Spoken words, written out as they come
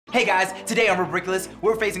Hey guys, today on Rebrickulous,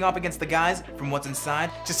 we're facing off against the guys from What's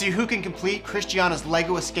Inside to see who can complete Christiana's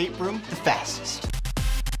Lego escape room the fastest.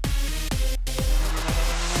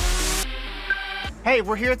 Hey,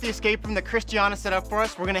 we're here at the escape room that Christiana set up for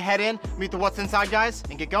us. We're gonna head in, meet the What's Inside guys,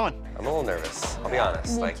 and get going. I'm a little nervous, I'll be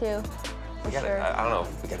honest. Me too. We gotta, I don't know,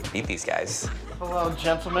 we gotta beat these guys. Hello,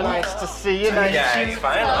 gentlemen. Nice to see you. Nice to see you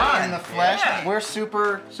finally. in the flesh. Yeah. We're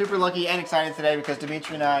super lucky and excited today because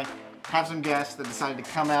Dimitri and I have some guests that decided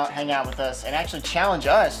to come out, hang out with us, and actually challenge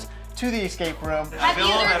us to the escape room. Have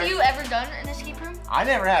either of you ever done an escape room? I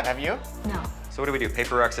never have you? No. So what do we do?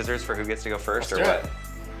 Paper, rock, scissors for who gets to go first, Let's or do what? it.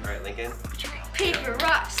 All right, Lincoln. Paper,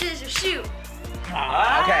 rock, scissors, shoot. Okay.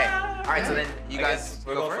 All right, so then you guys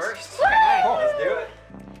we'll go first. Okay, cool. Let's do it.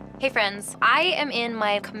 Hey friends, I am in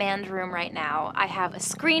my command room right now. I have a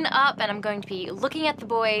screen up and I'm going to be looking at the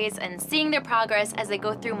boys and seeing their progress as they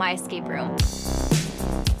go through my escape room.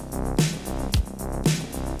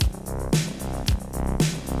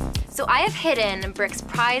 So I have hidden Brick's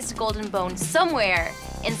prized golden bone somewhere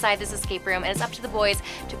inside this escape room, and it's up to the boys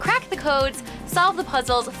to crack the codes, solve the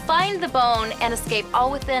puzzles, find the bone, and escape all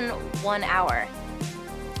within 1 hour.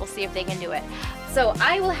 We'll see if they can do it. So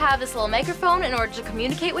I will have this little microphone in order to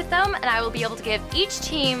communicate with them, and I will be able to give each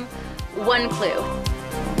team one clue.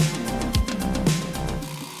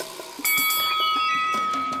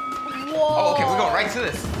 Whoa. Oh, okay, we're going right to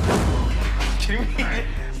this. Kidding me?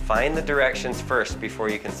 Find the directions first before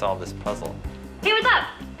you can solve this puzzle. Hey, what's up?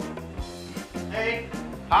 Hey.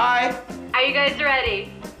 Hi. Are you guys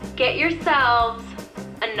ready? Get yourselves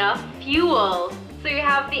enough fuel so you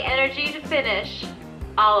have the energy to finish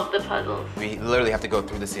all of the puzzles. We literally have to go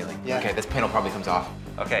through the ceiling. Yeah. Okay, this panel probably comes off.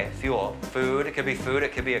 Okay, fuel. Food, it could be food,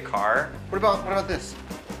 it could be a car. What about this?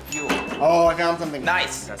 Fuel. Oh, I found something.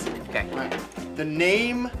 Nice. Okay. All right. The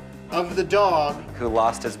name of the dog. Who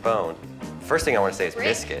lost his bone? First thing I want to say is Brick.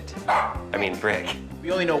 Biscuit. I mean, Brick.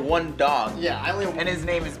 We only know one dog. Yeah, I only And his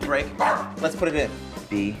name is Brick. Let's put it in.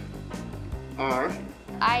 B. R.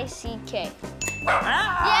 I-C-K. We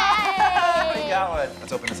got one.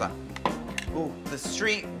 Let's open this up. Ooh, the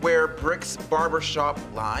street where Brick's barber shop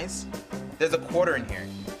lies. There's a quarter in here.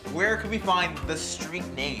 Where could we find the street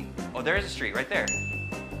name? Oh, there's a street right there.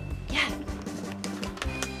 Yeah.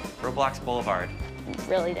 Roblox Boulevard.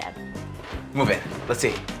 Really dead. Move it. Let's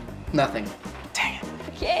see. Nothing. Dang it.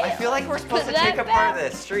 Okay. I feel like we're supposed to Put take that apart back.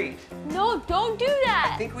 this street. No, don't do I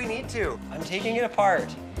that. think we need to. I'm taking it apart.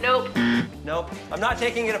 Nope. Nope, I'm not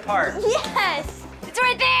taking it apart. Yes. It's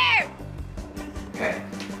right there! Okay.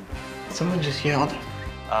 Someone just yelled.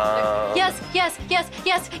 Yes, yes, yes,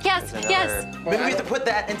 yes, yes, There's yes. another Maybe we have to put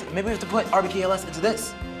that into, maybe we have to put RBKLS into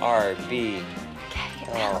this. RB.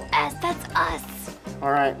 KLS, that's us.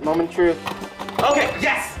 All right, moment of truth. Okay,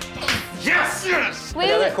 yes! Yes, yes! Wait,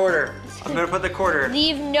 Another wait. quarter. I'm gonna put the quarter.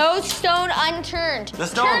 Leave no stone unturned. The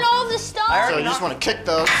stone. Turn all the stones. So you just want to kick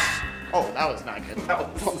those. Oh, that was not good.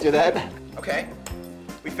 Don't do that. Okay.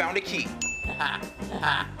 We found a key.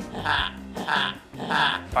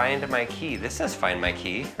 Find my key. This says find my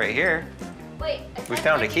key right here. Wait. We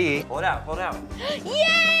found a key. Pull it out, pull it out. Yay!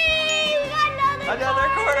 We got Another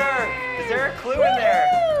quarter! Is there a clue in there?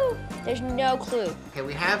 Woo! There's no clue. Okay,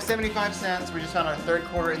 we have 75 cents. We just found our third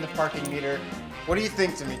quarter in the parking meter. What do you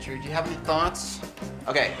think, Dimitri? Do you have any thoughts?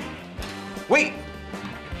 Okay. Wait!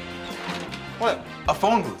 What? A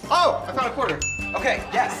phone booth. Oh, I found a quarter. Okay,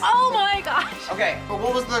 yes. Oh my gosh. Okay. But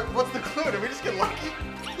what's the clue? Did we just get lucky?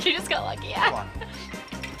 You just got lucky, Hold yeah. on.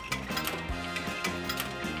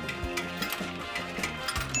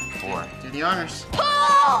 Four. Do the honors.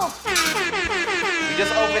 Pull! We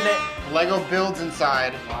just opened it. Lego builds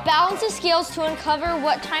inside. Balance the scales to uncover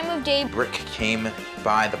what time of day. Brick came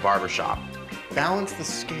by the barber shop. Balance the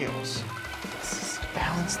scales.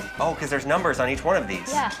 Balance. Oh, because there's numbers on each one of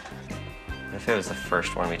these. Yeah. What if it was the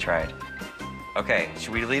first one we tried? Okay,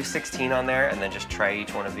 should we leave 16 on there and then just try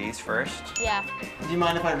each one of these first? Yeah. Do you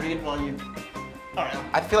mind if I read while you? All right.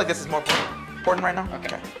 I feel like this is more important right now.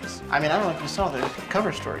 Okay. I mean, I don't know if you saw the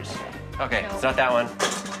cover stories. Okay, it's not that one.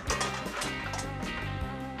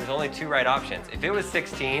 There's only 2 right options. If it was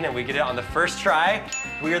 16 and we get it on the first try,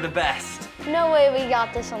 we are the best. No way we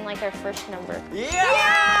got this on like our first number.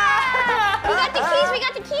 Yeah! We got the keys, we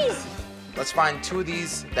got the keys. Let's find 2 of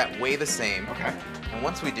these that weigh the same. Okay. And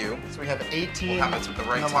once we do, So we have 18 We'll have it with the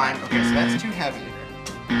right in the line. time. Okay, so that's too heavy.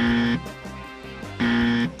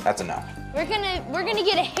 that's enough. We're gonna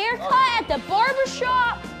get a haircut at the barber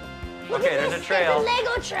shop. Look Okay, at there's this, a trail. There's a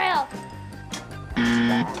Lego trail.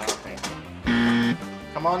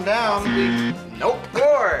 Come on down. Nope.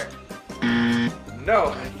 4.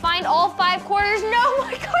 no. Find all 5 quarters. No,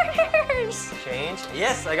 my quarters. Change.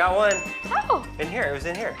 Yes, I got one. How? In here, it was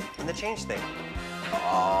in here, in the change thing.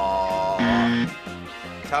 Oh.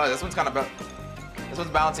 Tyler, this one's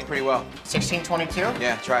balancing pretty well. 1622?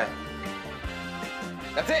 Yeah, try it.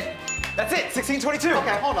 That's it. That's it. 1622.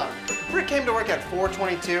 Okay, hold on. Brick came to work at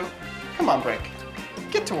 422. Come on, Brick.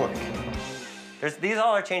 Get to work. These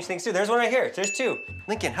all are change things too. There's one right here. There's 2.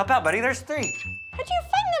 Lincoln, help out, buddy. There's 3. How'd you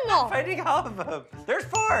find them all? Finding all of them. There's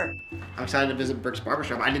 4. I'm excited to visit Brick's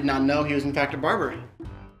barbershop. I did not know he was in fact a barber.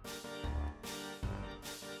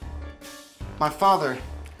 My father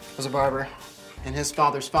was a barber, and his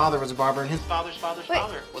father's father was a barber, and his father's father's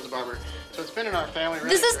father was a barber. So it's been in our family really.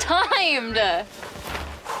 This is timed.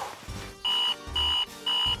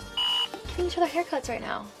 Giving each other haircuts right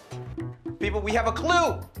now. People, we have a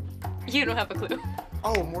clue. You don't have a clue.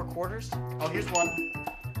 Oh, more quarters? Oh, here's 1.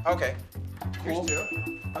 Okay. Here's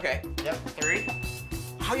 2. Okay. Yep, 3.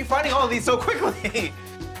 How are you finding all of these so quickly?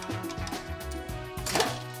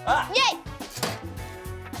 Yay!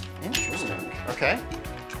 Interesting. Okay.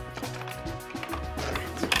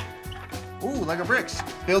 Ooh, Lego bricks.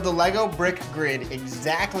 Build the Lego brick grid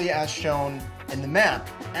exactly as shown in the map.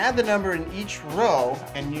 Add the number in each row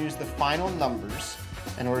and use the final numbers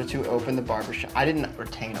in order to open the barbershop. I didn't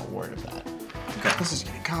retain a word of that. Okay. This is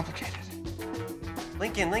getting complicated.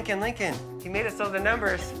 Lincoln. He made it so the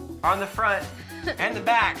numbers are on the front and the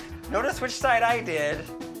back. Notice which side I did.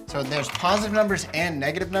 So there's positive numbers and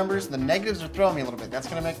negative numbers. The negatives are throwing me a little bit. That's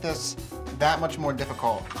gonna make this that much more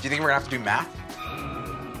difficult. Do you think we're gonna have to do math?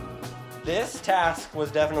 This task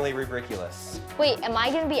was definitely Rebrickulous. Wait, am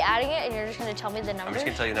I gonna be adding it and you're just gonna tell me the numbers? I'm just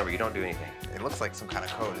gonna tell you the number. You don't do anything. It looks like some kind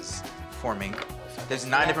of code is forming. There's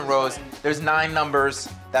 9 different rows. There's 9 numbers.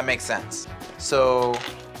 That makes sense. So,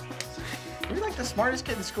 Are you like the smartest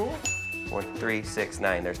kid in school? 1, 3, 6,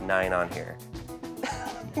 9. There's 9 on here.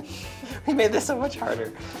 We made this so much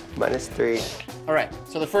harder. -3. All right,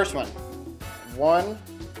 so the first one. 1,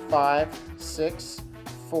 5, 6,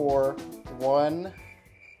 4, 1,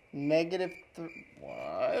 negative 3.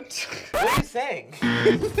 What? what are you saying?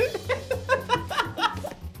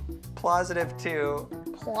 +2. 2.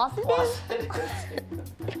 Positive?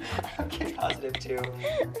 Okay, +2.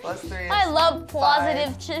 +3. I love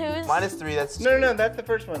positive twos. -3, that's... No, that's the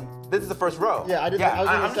first one. This is the first row. Yeah, I was doing the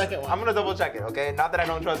I'm second one. I'm gonna double check it, okay? Not that I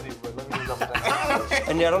don't trust you, but let me just double check it.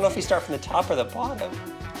 And I don't know if you start from the top or the bottom.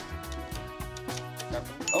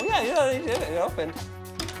 Oh yeah, they did it. It opened.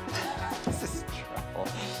 This is trouble.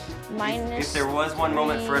 If there was one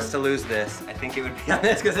moment for us to lose this, I think it would be on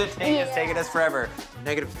this because it's taking us forever.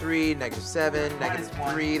 -3, -7,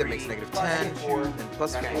 -3, that makes -10, then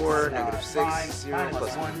 +4, -6, 0,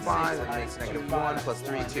 +5, that makes -1,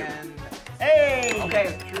 +3, 2. Hey!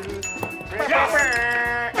 Okay.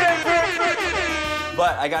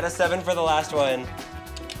 But I got a 7 for the last one.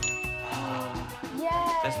 Yay!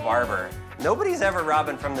 This barber. Nobody's ever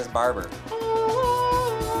robbing from this barber.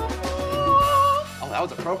 Oh, that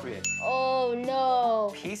was appropriate. Oh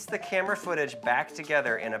no. Piece the camera footage back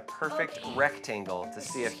together in a perfect rectangle to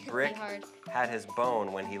see if Brick had his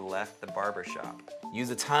bone when he left the barber shop. Use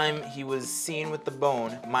the time he was seen with the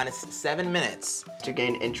bone -7 minutes. To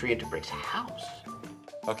gain entry into Brick's house.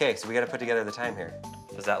 Okay, so we gotta put together the time here.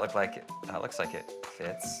 Does that look like it? That looks like it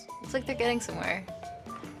fits. Looks like they're getting somewhere.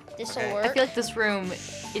 This'll Okay. work. I feel like this room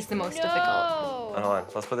is the most difficult. Oh, hold on,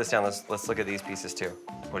 let's put this down. Let's look at these pieces too.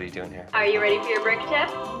 What are you doing here? Are you ready for your brick tip?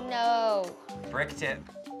 No. Brick tip.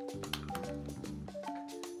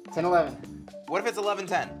 10-11. What if it's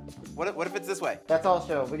 11:10? What if it's this way? That's all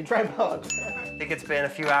show. We can try both. I think it's been a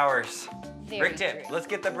few hours. Brick tip. Let's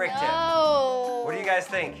get the brick tip. No. What do you guys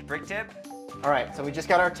think? Brick tip? All right, so we just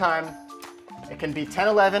got our time. It can be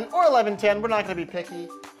 10-11 or 11-10. We're not gonna be picky.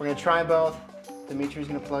 We're gonna try both. Dimitri's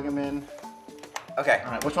gonna plug them in. Okay.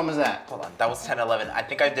 All right, which one was that? Hold on. That was 10-11. I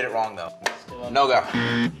think I did it wrong though. No go.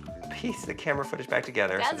 Piece the camera footage back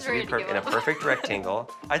together so That's this will be ready to in a go. perfect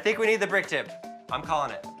rectangle. I think we need the brick tip. I'm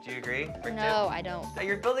calling it. Do you agree? Brick No, I don't. tip?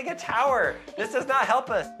 You're building a tower. This does not help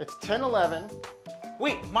us. It's 10-11.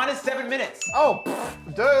 Wait, -7 minutes. Oh,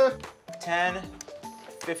 duh.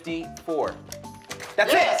 10:54.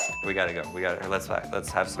 That's Yes! it. We gotta go. We gotta. Let's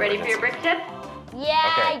have some. Ready for your urgency. brick tip? Yeah,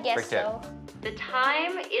 Okay, I guess brick tip. so. The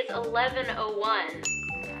time is 11:01.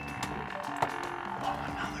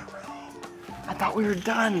 I thought we were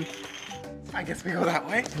done. I guess we go that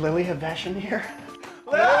way. Does Lily have Vash in here?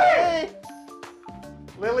 Lily!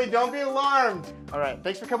 Lily, don't be alarmed. All right,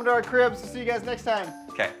 thanks for coming to our cribs. We'll see you guys next time.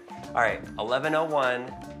 Okay. All right.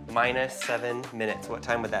 11:01 minus 7 minutes. What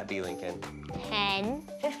time would that be, Lincoln?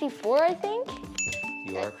 10:54, I think.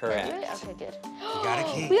 You are correct. Okay, good. You got a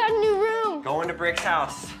key. We got a new room. Going to Brick's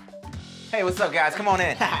house. Hey, what's up, guys? Come on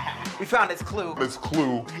in. We found its clue.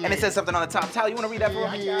 And it says something on the top. Tal, you want to read that for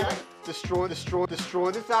me? Yeah. Destroy this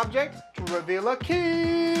object to reveal a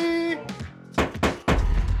key. There's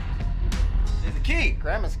a key.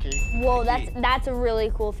 Grandma's key. Whoa, that's a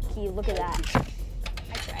really cool key. Look at that.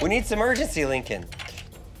 We need some urgency, Lincoln.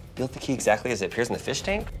 Build the key exactly as it appears in the fish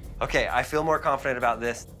tank? Okay, I feel more confident about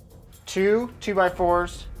this. 2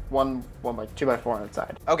 2x4s, 1 2x4 on its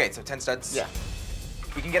side. Okay, so 10 studs. Yeah.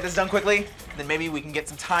 We can get this done quickly, then maybe we can get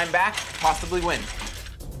some time back, possibly win.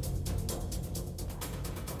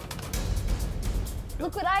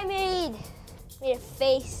 Look what I made. Made a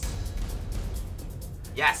face.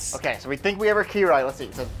 Yes. Okay, so we think we have our key right. Let's see.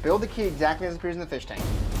 It says build the key exactly as it appears in the fish tank.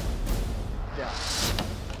 Yeah.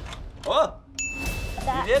 Oh,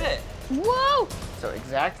 you did it. Whoa! So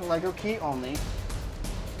exact Lego key only.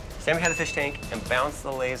 Sammy had the fish tank and bounced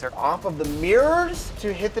the laser Off of the mirrors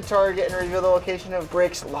to hit the target and reveal the location of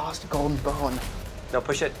Brick's lost golden bone. No,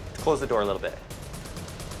 push it. Close the door a little bit.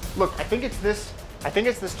 Look, I think it's this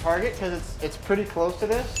target because it's pretty close to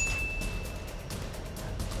this.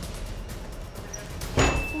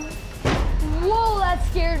 Whoa, that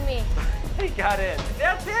scared me. He got it.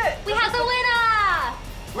 That's it. We have the winner!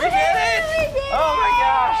 We did it. We did Oh my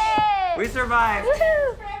gosh. it! We survived.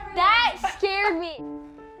 Woohoo! That scared me.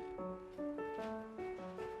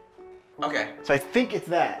 Okay. So I think it's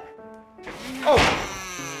that. Oh!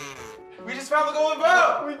 We just found the golden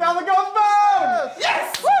bone! We found the golden bone!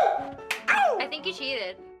 Yes! Woo! I think you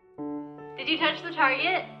cheated. Did you touch the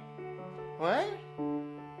target? What?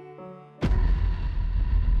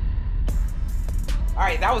 All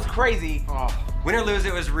right, that was crazy. Oh. Win or lose,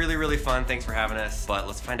 it was really, really fun. Thanks for having us. But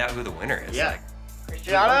let's find out who the winner is. Yeah.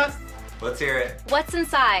 Christiana? Let's hear it. What's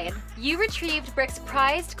inside? You retrieved Brick's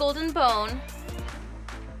prized golden bone.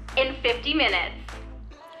 In 50 minutes.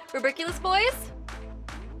 Rebrickulous boys?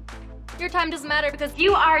 Your time doesn't matter because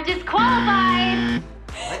You are disqualified!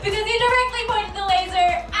 Because you directly pointed the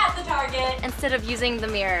laser at the target instead of using the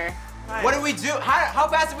mirror. What did we do? How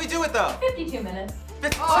fast did we do it though? 52 minutes.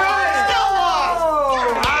 52 Still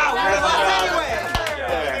lost! Wow, we lost anyway.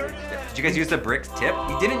 Did you guys use the Brick's tip?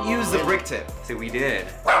 We didn't use the brick tip. See, we did.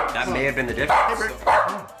 That may have been the difference.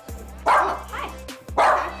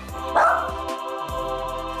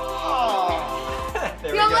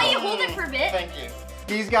 We all let you hold it for a bit. Thank you.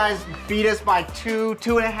 These guys beat us by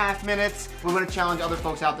 2.5 minutes. We're gonna challenge other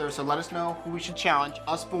folks out there, so let us know who we should challenge.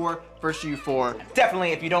 Us 4 versus you 4.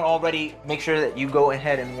 Definitely, if you don't already, make sure that you go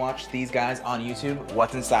ahead and watch these guys on YouTube.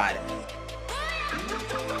 What's inside?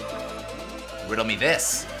 Riddle me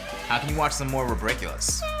this. How can you watch some more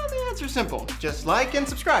Rebrickulous? The answer's simple. Just like and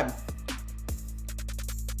subscribe.